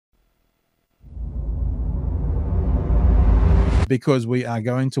because we are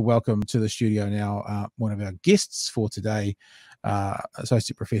going to welcome to the studio now one of our guests for today,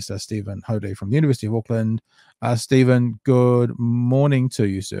 Associate Professor Stephen Hoadley from the University of Auckland. Stephen, good morning to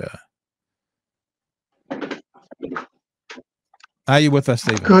you, sir. Are you with us,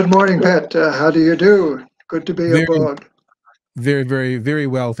 Stephen? Good morning, Pat. How do you do? Good to be aboard. Very, very, very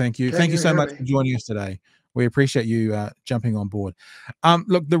well. Thank you. Thank you so much me? for joining us today. We appreciate you jumping on board.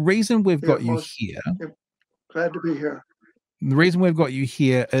 Look, the reason we've got you here. Glad to be here. The reason we've got you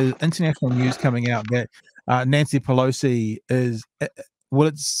here is international news coming out that Nancy Pelosi is, well,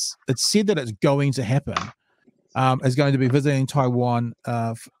 it's said that it's going to happen, is going to be visiting Taiwan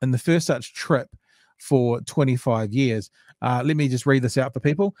in the first such trip for 25 years. Let me just read this out for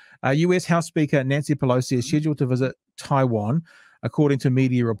people. U.S. House Speaker Nancy Pelosi is scheduled to visit Taiwan, according to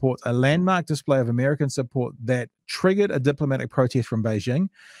media reports, a landmark display of American support that triggered a diplomatic protest from Beijing.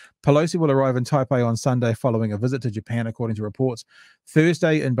 Pelosi will arrive in Taipei on Sunday following a visit to Japan, according to reports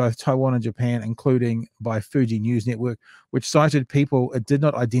Thursday in both Taiwan and Japan, including by Fuji News Network, which cited people it did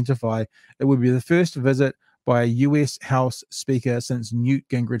not identify. It would be the first visit by a U.S. House Speaker since Newt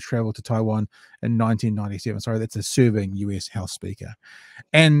Gingrich traveled to Taiwan in 1997. Sorry, that's a serving U.S. House Speaker.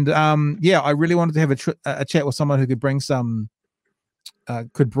 And yeah, I really wanted to have a chat with someone who could bring some,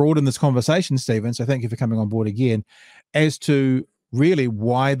 could broaden this conversation, Stephen. So thank you for coming on board again, as to really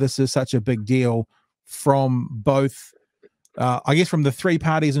why this is such a big deal from both, I guess, from the three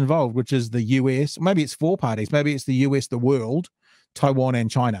parties involved, which is the U.S. Maybe it's four parties. Maybe it's the U.S., the world, Taiwan, and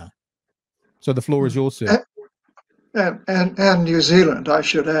China. So the floor is yours, sir. And New Zealand, I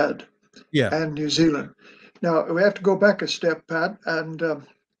should add. Yeah. And New Zealand. Now, we have to go back a step, Pat. And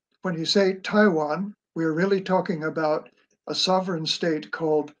when you say Taiwan, we're really talking about a sovereign state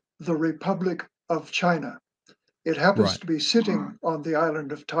called the Republic of China. It happens to be sitting on the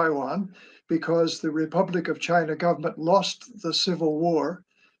island of Taiwan because the Republic of China government lost the civil war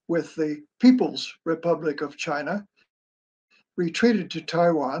with the People's Republic of China, retreated to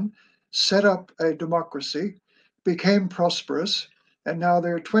Taiwan, set up a democracy, became prosperous, and now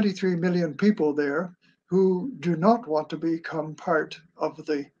there are 23 million people there who do not want to become part of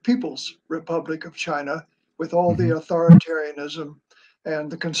the People's Republic of China with all the authoritarianism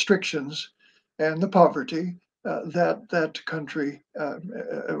and the constrictions and the poverty that country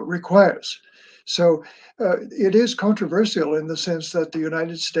requires. So it is controversial in the sense that the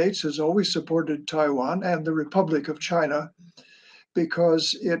United States has always supported Taiwan and the Republic of China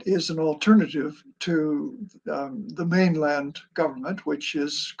because it is an alternative to the mainland government, which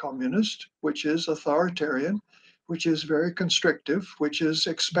is communist, which is authoritarian, which is very constrictive, which is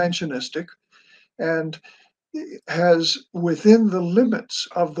expansionistic, and has, within the limits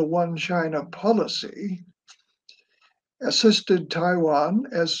of the One China policy, assisted Taiwan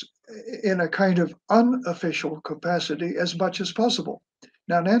as in a kind of unofficial capacity as much as possible.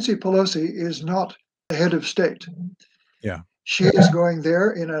 Now, Nancy Pelosi is not the head of state. Yeah. She is going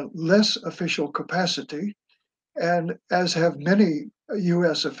there in a less official capacity, and as have many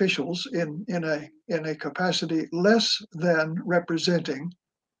U.S. officials in a capacity less than representing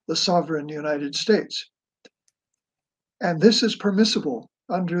the sovereign United States. And this is permissible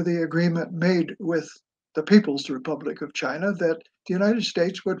under the agreement made with the People's Republic of China that the United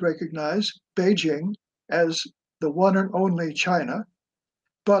States would recognize Beijing as the one and only China,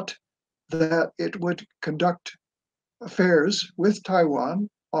 but that it would conduct affairs with Taiwan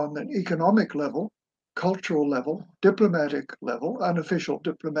on an economic level, cultural level, diplomatic level, unofficial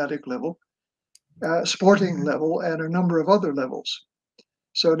diplomatic level, sporting level, and a number of other levels.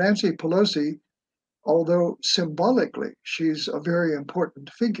 So Nancy Pelosi, although symbolically she's a very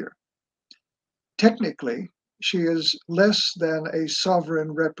important figure, technically she is less than a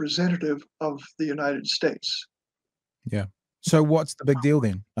sovereign representative of the United States. Yeah. So what's the big deal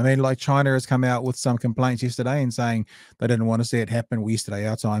then? I mean, like China has come out with some complaints yesterday and saying they didn't want to see it happen. Yesterday,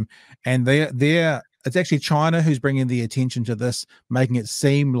 our time, and it's actually China who's bringing the attention to this, making it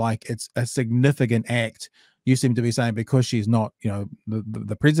seem like it's a significant act. You seem to be saying because she's not,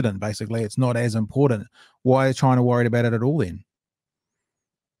 the president, basically, it's not as important. Why is China worried about it at all then?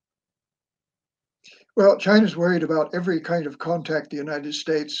 Well, China's worried about every kind of contact the United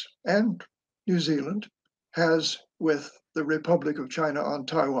States and New Zealand has with the Republic of China on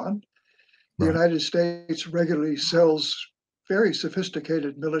Taiwan. The United States regularly sells very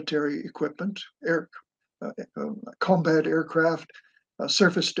sophisticated military equipment, combat aircraft,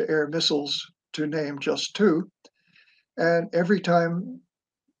 surface-to-air missiles, to name just two. And every time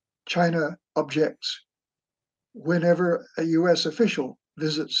China objects, whenever a U.S. official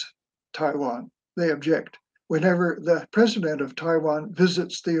visits Taiwan, they object. Whenever the president of Taiwan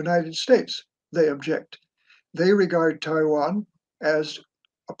visits the United States, they object. They regard Taiwan as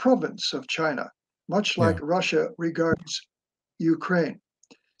a province of China, much like Yeah. Russia regards Ukraine.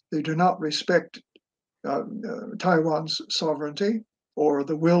 They do not respect Taiwan's sovereignty or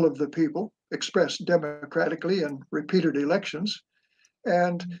the will of the people expressed democratically in repeated elections.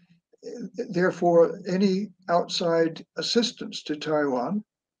 And therefore, any outside assistance to Taiwan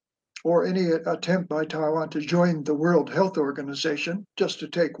or any attempt by Taiwan to join the World Health Organization, just to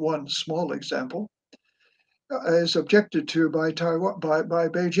take one small example, is objected to by Taiwan by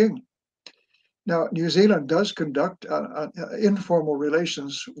Beijing. Now, New Zealand does conduct informal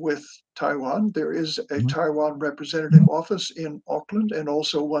relations with Taiwan. There is a Mhm. Taiwan representative office in Auckland and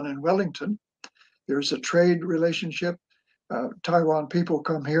also one in Wellington. There's a trade relationship. Taiwan people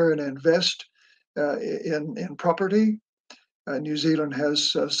come here and invest in property. New Zealand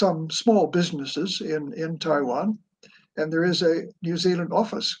has some small businesses in Taiwan, and there is a New Zealand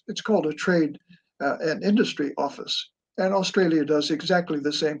office. It's called a trade and industry office. And Australia does exactly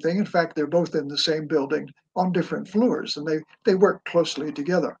the same thing. In fact, they're both in the same building on different floors, and they work closely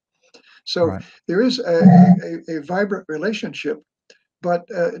together. So Right. there is a vibrant relationship, but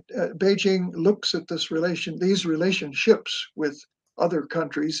Beijing looks at these relationships with other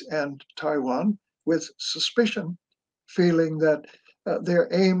countries and Taiwan with suspicion, feeling that their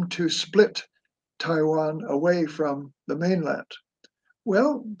aim to split Taiwan away from the mainland.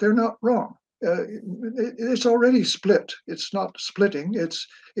 Well, they're not wrong. It's already split. It's not splitting. It's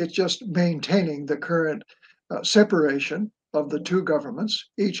just maintaining the current separation of the two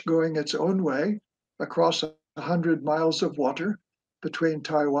governments, each going its own way across 100 miles of water between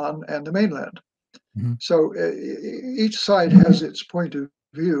Taiwan and the mainland. Mhm. So each side has its point of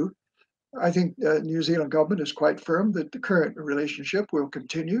view. I think New Zealand government is quite firm that the current relationship will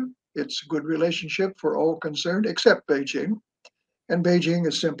continue. It's a good relationship for all concerned, except Beijing, and Beijing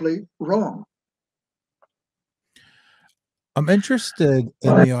is simply wrong. I'm interested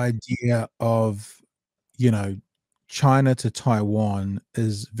in the idea of, you know, China to Taiwan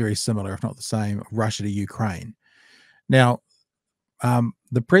is very similar, if not the same, Russia to Ukraine. Now,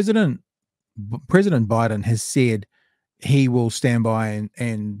 the President Biden has said he will stand by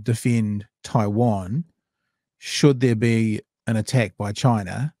and defend Taiwan should there be an attack by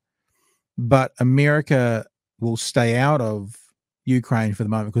China, but America will stay out of Ukraine for the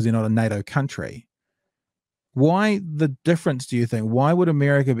moment because they're not a NATO country. Why the difference, do you think? Why would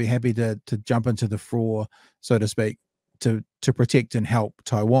America be happy to jump into the fray, so to speak, to protect and help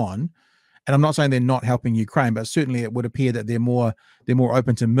Taiwan? And I'm not saying they're not helping Ukraine, but certainly it would appear that they're more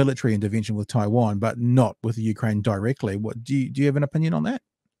open to military intervention with Taiwan, but not with Ukraine directly. What do you have an opinion on that?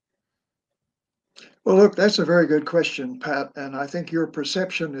 Well, look, that's a very good question, Pat, and I think your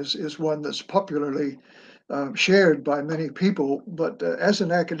perception is one that's popularly shared by many people. But as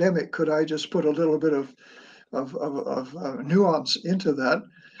an academic, could I just put a little bit of nuance into that?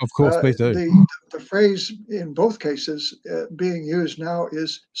 Of course, Uh, please do. the phrase in both cases being used now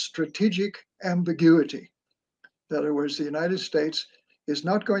is strategic ambiguity. In other words, the United States is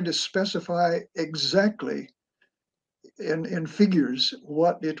not going to specify exactly in figures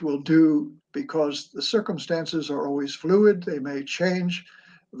what it will do because the circumstances are always fluid. They may change.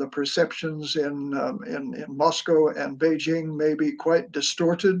 The perceptions in Moscow and Beijing may be quite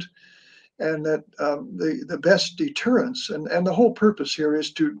distorted, and that the best deterrence and the whole purpose here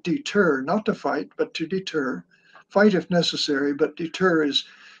is to deter, not to fight, but to deter. Fight if necessary, but deter is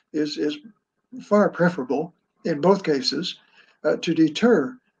far preferable in both cases to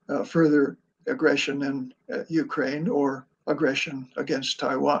deter further aggression in Ukraine or aggression against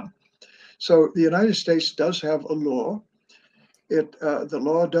Taiwan. So the United States does have a law. The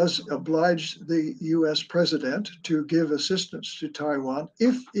law does oblige the U.S. president to give assistance to Taiwan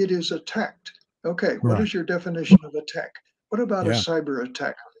if it is attacked. Okay, what Right. is your definition of attack? What about a Yeah. cyber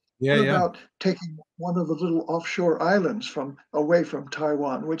attack? Yeah, What yeah. about taking one of the little offshore islands from away from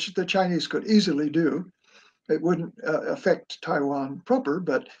Taiwan, which the Chinese could easily do? It wouldn't affect Taiwan proper,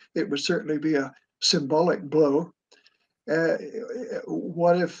 but it would certainly be a symbolic blow. Uh,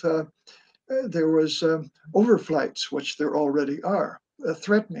 what if there was overflights, which there already are,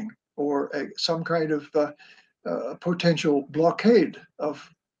 threatening, or some kind of potential blockade of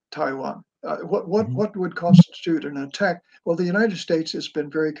Taiwan? Mhm. What would constitute an attack? Well, the United States has been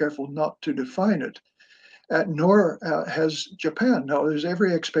very careful not to define it, nor has Japan. Now, there's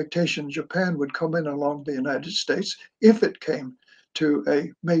every expectation Japan would come in along the United States if it came to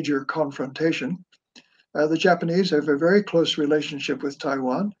a major confrontation. The Japanese have a very close relationship with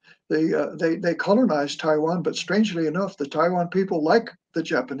Taiwan. They colonized Taiwan, but strangely enough, the Taiwan people like the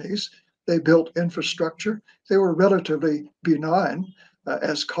Japanese. They built infrastructure. They were relatively benign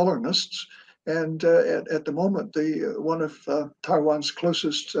as colonists, And at the moment, one of Taiwan's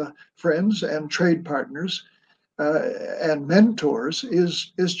closest friends and trade partners and mentors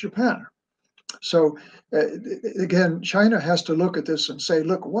is Japan. So again, China has to look at this and say,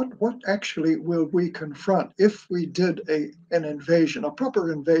 look, what actually will we confront if we did an invasion, a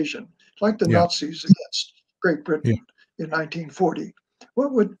proper invasion, like the Yeah. Nazis against Great Yeah. Britain in 1940?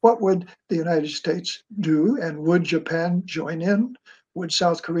 What would the United States do, and would Japan join in? Would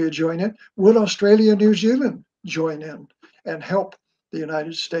South Korea join in? Would Australia, New Zealand join in and help the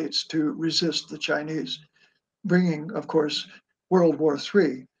United States to resist the Chinese, bringing, of course, World War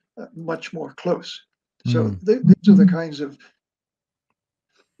III much more close? So Mm. these are the kinds of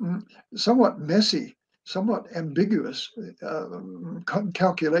somewhat messy, somewhat ambiguous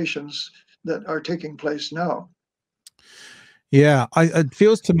calculations that are taking place now. Yeah, it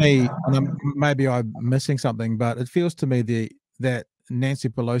feels to me, and maybe I'm missing something, but it feels to me that Nancy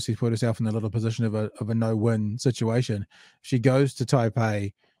Pelosi put herself in a little position of a no-win situation. If she goes to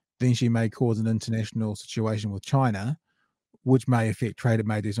Taipei, then she may cause an international situation with China, which may affect trade. It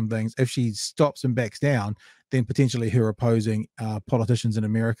may do some things. If she stops and backs down, then potentially her opposing politicians in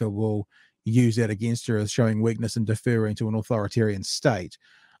America will use that against her as showing weakness and deferring to an authoritarian state.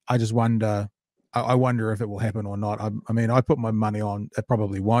 I just wonder. I wonder if it will happen or not. I mean, I put my money on it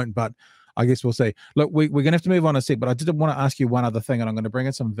probably won't, but I guess we'll see. Look, we're going to have to move on a sec, but I did want to ask you one other thing, and I'm going to bring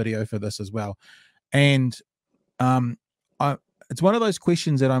in some video for this as well. And um, it's one of those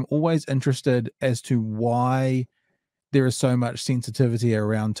questions that I'm always interested as to why there is so much sensitivity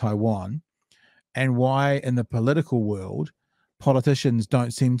around Taiwan, and why in the political world politicians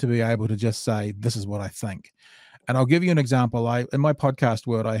don't seem to be able to just say, this is what I think. And I'll give you an example. In my podcast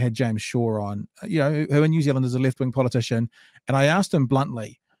world, I had James Shaw on, who in New Zealand is a left-wing politician, and I asked him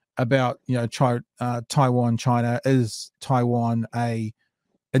bluntly about, Taiwan, China. Is Taiwan a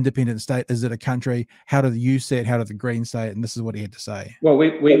independent state? Is it a country? How do you see it? How do the Greens say it? And this is what he had to say. Well,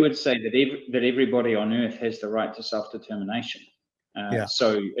 we would say that everybody on Earth has the right to self-determination. Yeah.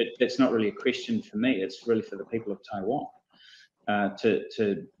 So it's not really a question for me. It's really for the people of Taiwan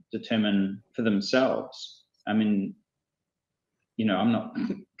to determine for themselves. I mean, I'm not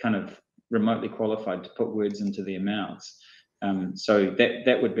kind of remotely qualified to put words into their mouths. So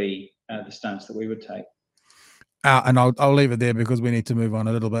that would be the stance that we would take. And I'll leave it there because we need to move on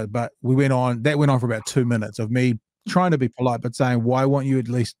a little bit. But that went on for about 2 minutes of me trying to be polite, but saying, why won't you at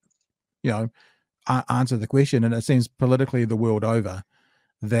least, answer the question? And it seems politically the world over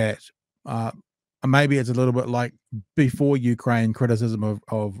that maybe it's a little bit like before Ukraine criticism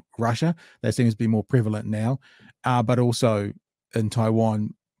of Russia. That seems to be more prevalent now. But also in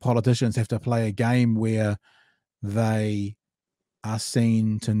Taiwan, politicians have to play a game where they are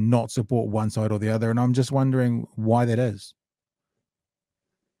seen to not support one side or the other. And I'm just wondering why that is.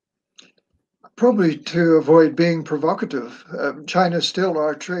 Probably to avoid being provocative. China is still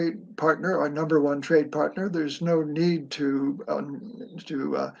our trade partner, our number one trade partner. There's no need to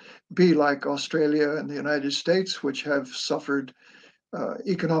be like Australia and the United States, which have suffered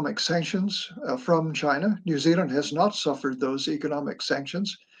economic sanctions from China. New Zealand has not suffered those economic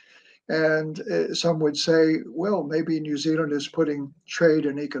sanctions. And some would say, well, maybe New Zealand is putting trade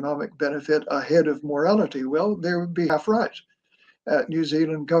and economic benefit ahead of morality. Well, they would be half right. New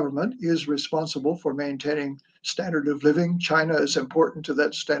Zealand government is responsible for maintaining standard of living. China is important to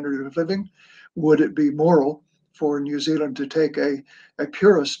that standard of living. Would it be moral for New Zealand to take a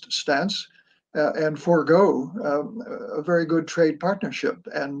purist stance and forego a very good trade partnership,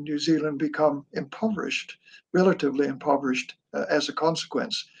 and New Zealand become impoverished, relatively impoverished as a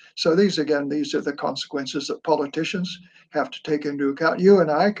consequence? So these are the consequences that politicians have to take into account. You and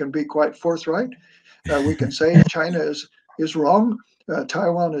I can be quite forthright. We can say China is wrong,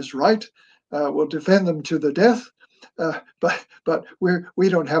 Taiwan is right. We'll defend them to the death, but we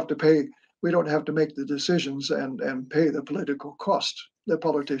don't have to pay. We don't have to make the decisions and pay the political cost. The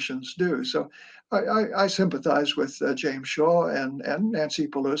politicians do. So I sympathize with James Shaw and Nancy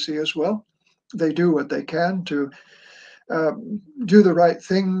Pelosi as well. They do what they can to do the right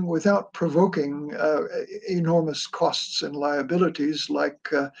thing without provoking enormous costs and liabilities like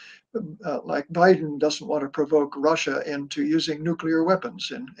Biden doesn't want to provoke Russia into using nuclear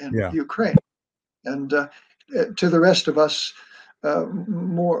weapons in Ukraine. And to the rest of us,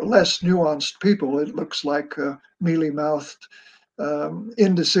 more or less nuanced people, it looks like mealy-mouthed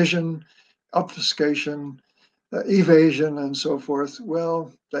indecision, obfuscation, evasion, and so forth.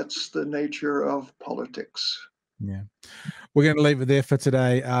 Well, that's the nature of politics. Yeah. We're going to leave it there for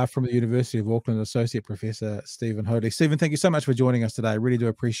today. From the University of Auckland, Associate Professor Stephen Hoadley. Stephen, thank you so much for joining us today. I really do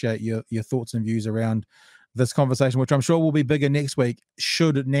appreciate your thoughts and views around this conversation, which I'm sure will be bigger next week,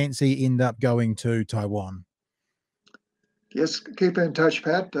 should Nancy end up going to Taiwan? Yes, keep in touch,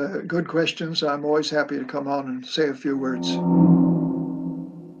 Pat. Good questions. I'm always happy to come on and say a few words.